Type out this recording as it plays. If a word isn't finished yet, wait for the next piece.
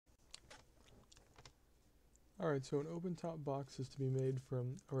Alright, so an open top box is to be made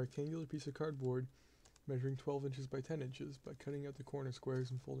from a rectangular piece of cardboard measuring 12 inches by 10 inches by cutting out the corner squares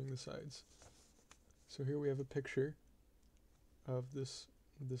and folding the sides. So here we have a picture of this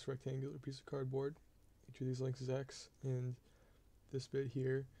rectangular piece of cardboard. Each of these lengths is x, and this bit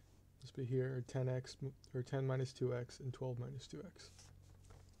here are 10x, or 10 minus 2x, and 12 minus 2x.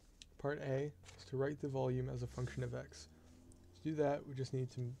 Part A is to write the volume as a function of x. To do that, we just need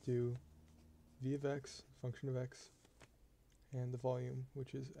to do v of x, function of x, and the volume,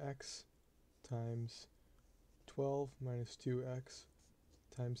 which is x times 12 minus 2x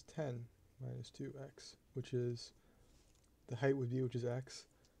times 10 minus 2x, which is the height would be, which is x,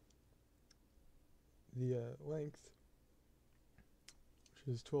 the length, which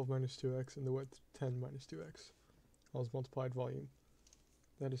is 12 minus 2x, and the width, 10 minus 2x. All is multiplied volume.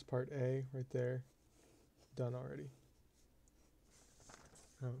 That is part A right there, done already.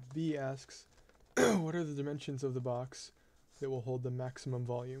 Now, B asks, what are the dimensions of the box that will hold the maximum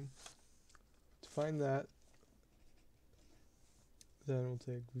volume? To find that, then we'll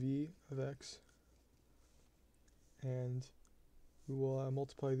take v of x, and we will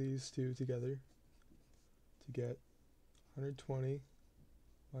multiply these two together to get 120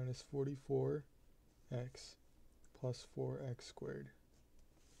 minus 44x plus 4x squared.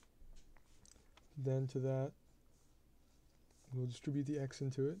 Then to that, we'll distribute the x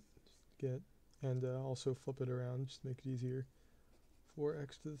into it to get, and also flip it around just to make it easier.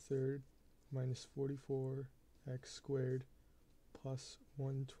 4x to the third minus 44x squared plus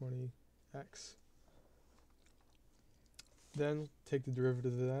 120x. Then take the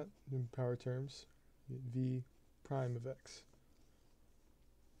derivative of that in power terms, v prime of x,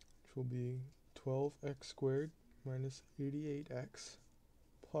 which will be 12x squared minus 88x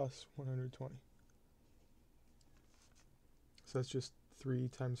plus 120. So that's just 3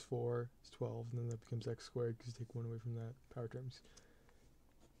 times 4 is 12, and then that becomes x squared because you take 1 away from that, power terms.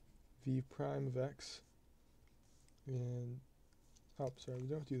 V prime of x, and, oh, sorry, we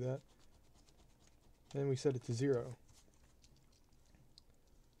don't do that. Then we set it to 0.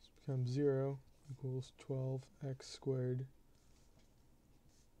 This becomes 0 equals 12x squared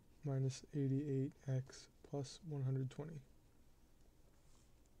minus 88x plus 120.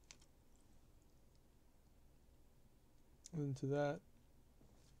 And to that,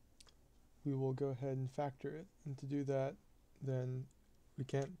 we will go ahead and factor it. And to do that, then we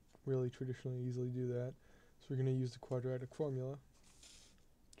can't really traditionally easily do that. So we're going to use the quadratic formula,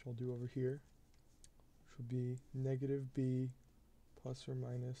 which I'll do over here, which will be negative b plus or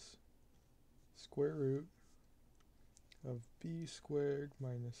minus square root of b squared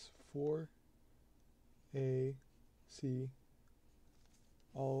minus 4ac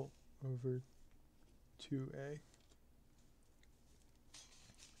all over 2a.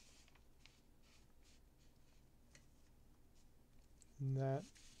 And that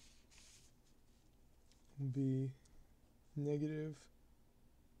will be negative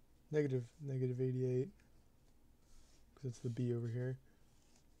 88, because it's the b over here,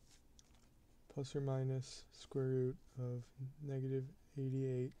 plus or minus square root of negative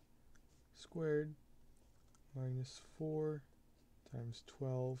 88 squared minus 4 times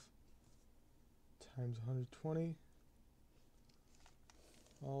 12 times 120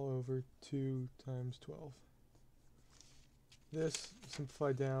 all over 2 times 12. This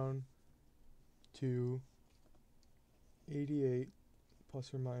simplified down to 88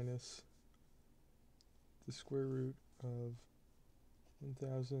 plus or minus the square root of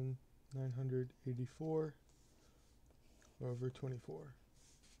 1984 over 24.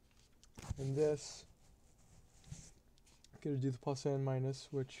 And this, I'm going to do the plus and minus,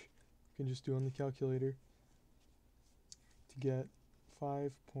 which you can just do on the calculator to get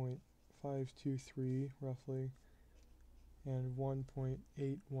 5.523 roughly, and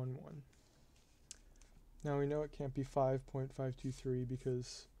 1.811. Now we know it can't be 5.523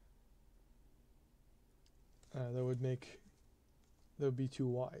 because that would be too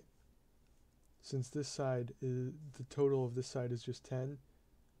wide. Since this side is, the total of this side is just 10,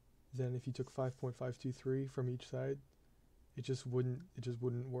 then if you took 5.523 from each side, it just wouldn't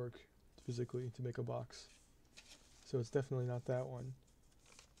work physically to make a box. So it's definitely not that one.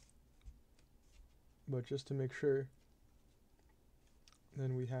 But just to make sure,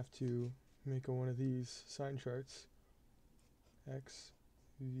 then we have to make one of these sign charts. X,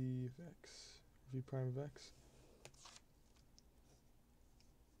 v of x, v prime of x.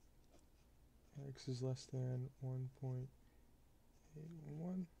 X is less than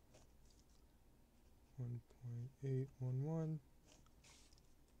 1.811, 1.811,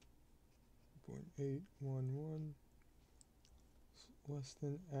 0.811, less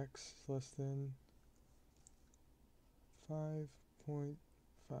than x is less than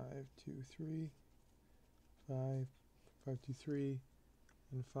 5.523, 5.523,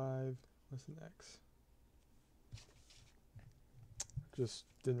 and 5 less than x. Just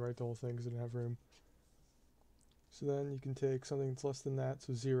didn't write the whole thing because I didn't have room. So then you can take something that's less than that,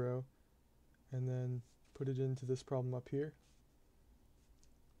 so 0, and then put it into this problem up here.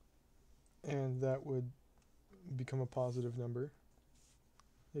 And that would become a positive number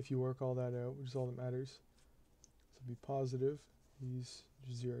if you work all that out, which is all that matters. So it'd be positive, these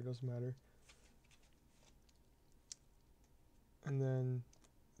 0, doesn't matter. And then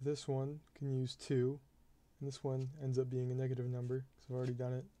this one can use 2, and this one ends up being a negative number, so I've already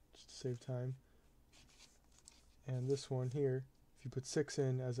done it just to save time. And this one here, if you put 6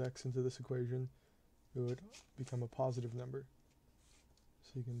 in as x into this equation, it would become a positive number.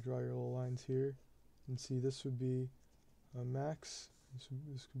 So you can draw your little lines here and see this would be a max, this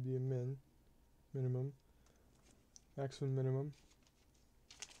could be a minimum, maximum, minimum.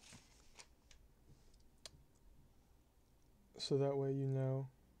 So that way you know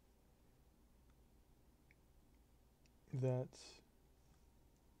that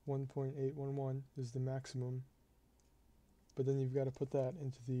 1.811 is the maximum, but then you've got to put that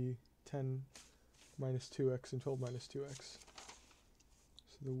into the 10 minus 2x and 12 minus 2x.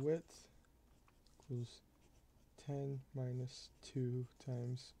 So the width equals 10 minus 2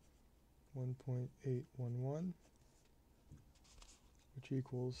 times 1.811, which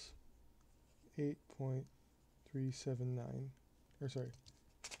equals 8.379, or sorry,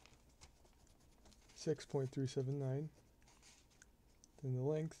 6.379. Then the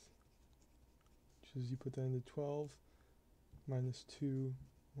length, which is you put that into 12 minus 2,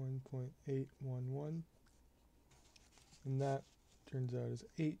 1.811, and that turns out as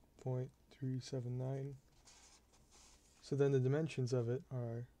 8.379. So then the dimensions of it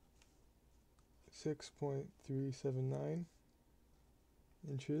are 6.379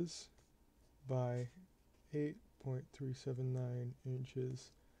 inches by 8.379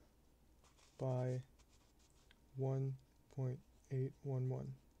 inches by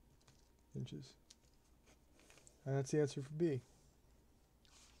 1.811 inches. And that's the answer for B.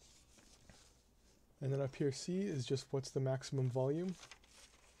 And then up here, C is just what's the maximum volume.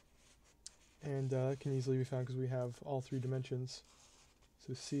 And that can easily be found because we have all 3 dimensions.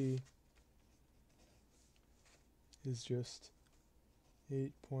 So C is just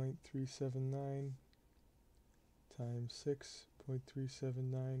 8.379 times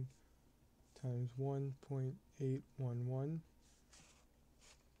 6.379 times 1.811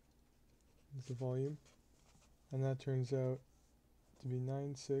 is the volume. And that turns out to be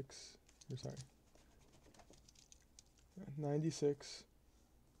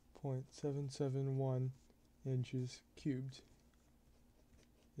 96.771 inches cubed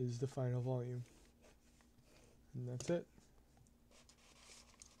is the final volume. And that's it.